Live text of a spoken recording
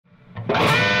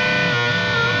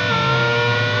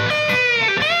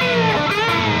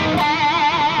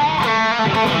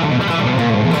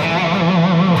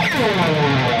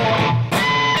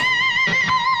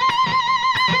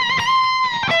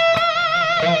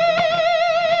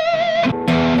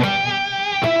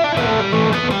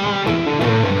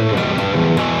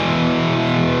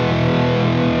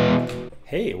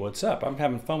Hey, what's up? I'm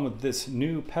having fun with this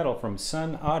new pedal from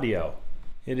Sunnaudio.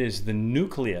 It is the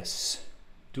Nucleus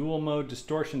dual mode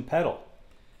distortion pedal.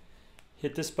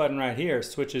 Hit this button right here,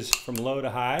 switches from low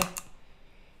to high.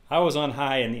 I was on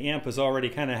high and the amp was already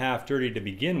kind of half dirty to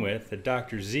begin with, the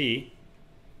Dr. Z.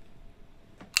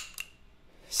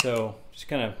 So just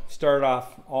kind of start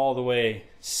off all the way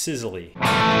sizzly.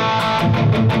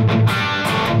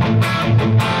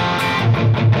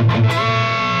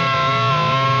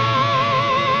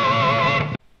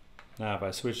 Now if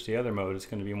I switch to the other mode, it's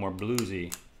going to be more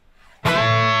bluesy.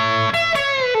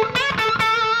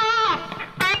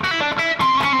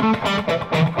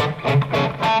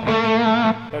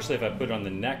 Especially if I put on the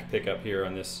neck pickup here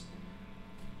on this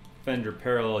Fender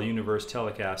Parallel Universe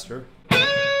Telecaster.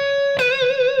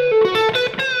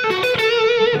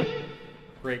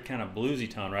 Great kind of bluesy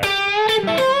tone, right?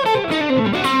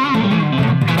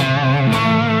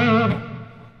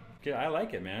 Yeah, I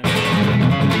like it, man.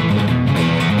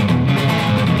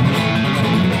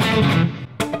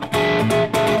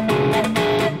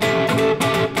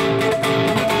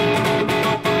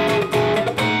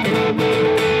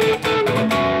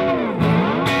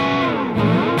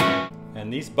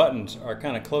 And these buttons are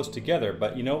kind of close together,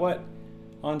 but you know what?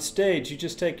 On stage, you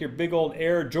just take your big old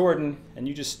Air Jordan and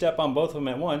you just step on both of them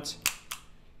at once,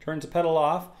 turns the pedal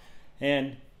off,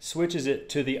 and switches it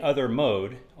to the other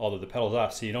mode, although the pedal's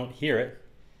off so you don't hear it.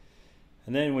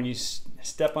 And then when you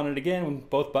step on it again with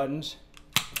both buttons,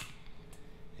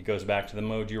 it goes back to the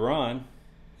mode you were on,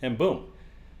 and boom.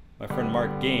 My friend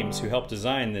Mark Games, who helped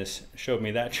design this, showed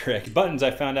me that trick. Buttons,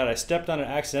 I found out I stepped on it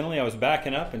accidentally. I was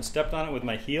backing up and stepped on it with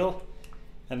my heel,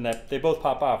 and they both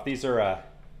pop off. These are,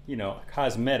 you know,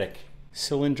 cosmetic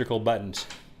cylindrical buttons.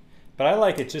 But I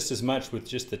like it just as much with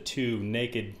just the two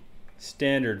naked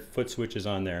standard foot switches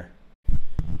on there.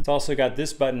 It's also got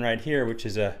this button right here, which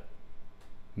is a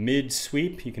mid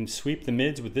sweep. You can sweep the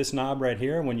mids with this knob right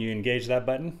here when you engage that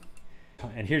button.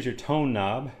 And here's your tone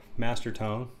knob, master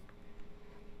tone.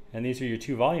 And these are your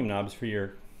two volume knobs for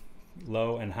your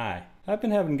low and high. I've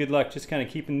been having good luck just kind of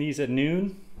keeping these at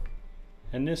noon.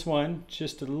 And this one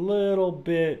just a little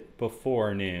bit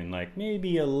before noon, like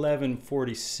maybe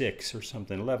 11:46 or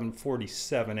something,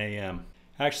 11:47 a.m.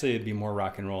 Actually, it'd be more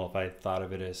rock and roll if I thought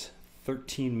of it as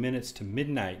 13 minutes to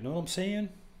midnight. Know what I'm saying?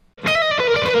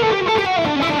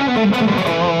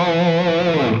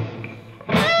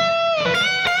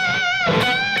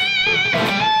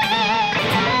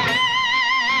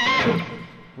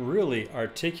 Really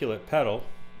articulate pedal.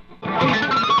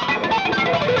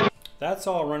 That's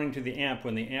all running to the amp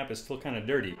when the amp is still kind of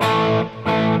dirty.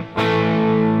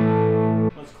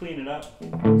 Let's clean it up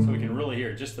so we can really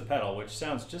hear just the pedal, which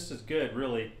sounds just as good,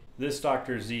 really. This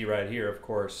Dr. Z right here, of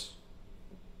course,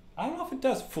 I don't know if it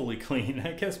does fully clean.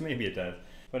 I guess maybe it does,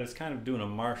 but it's kind of doing a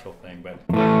Marshall thing. But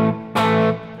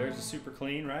there's a super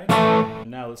clean, right?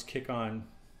 And now let's kick on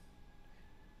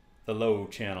the low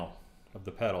channel of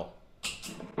the pedal. So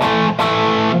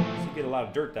you get a lot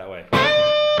of dirt that way,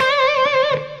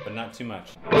 but not too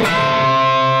much.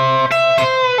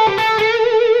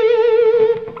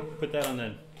 Put that on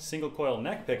the single coil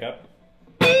neck pickup.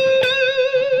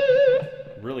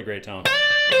 Really great tone.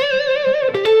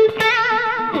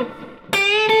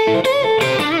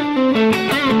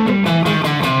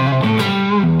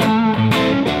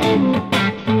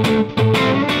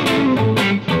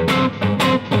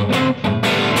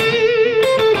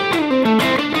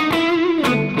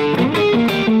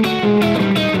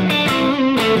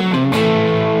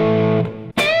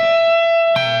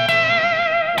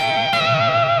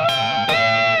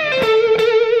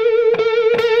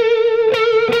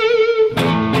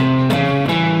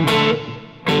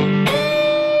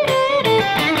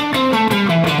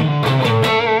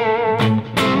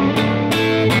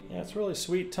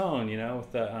 Sweet tone, you know,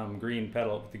 with the green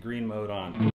pedal, with the green mode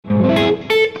on.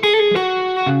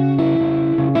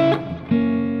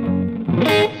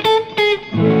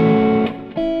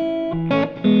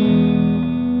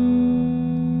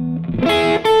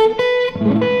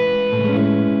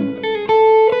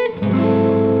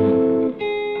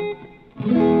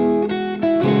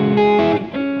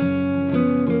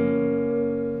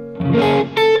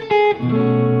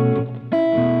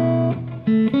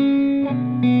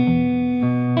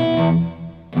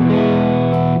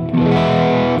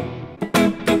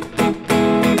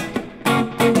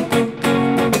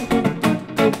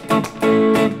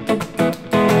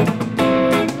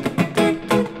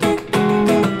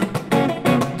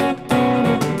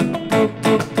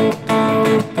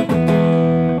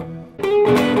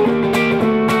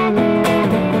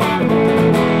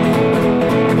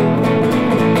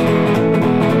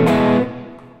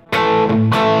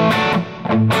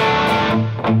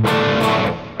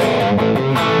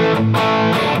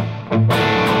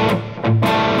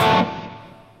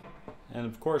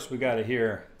 And of course we got to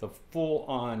hear the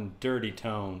full-on dirty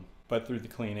tone, but through the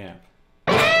clean amp.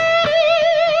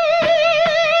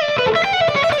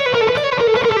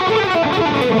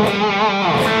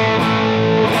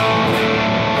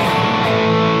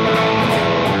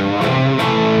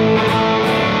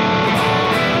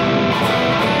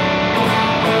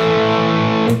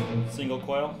 Single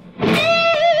coil.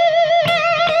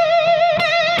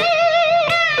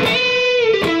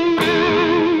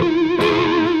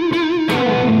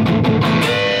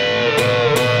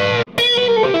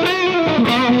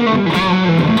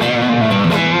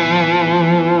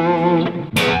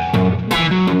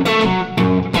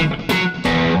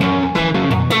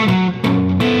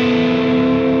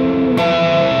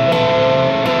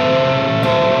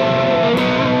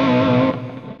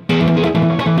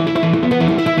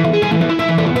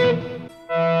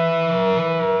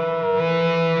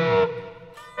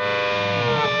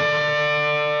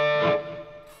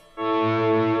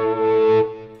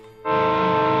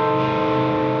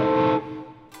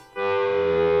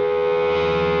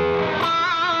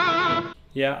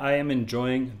 Yeah, I am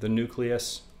enjoying the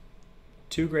Nucleus.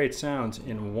 Two great sounds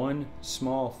in one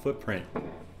small footprint,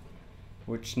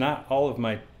 which not all of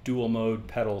my dual mode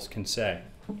pedals can say.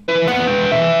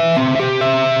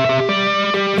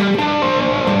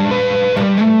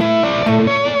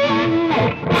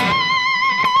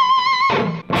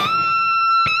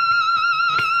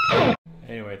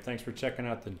 Anyway, thanks for checking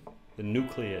out the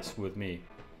Nucleus with me.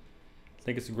 I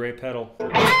think it's a great pedal.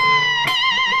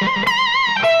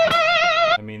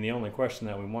 I mean, the only question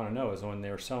that we want to know is when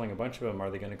they're selling a bunch of them, are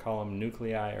they going to call them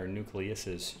nuclei or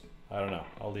nucleuses? I don't know.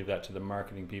 I'll leave that to the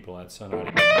marketing people at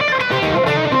Sunnaudio.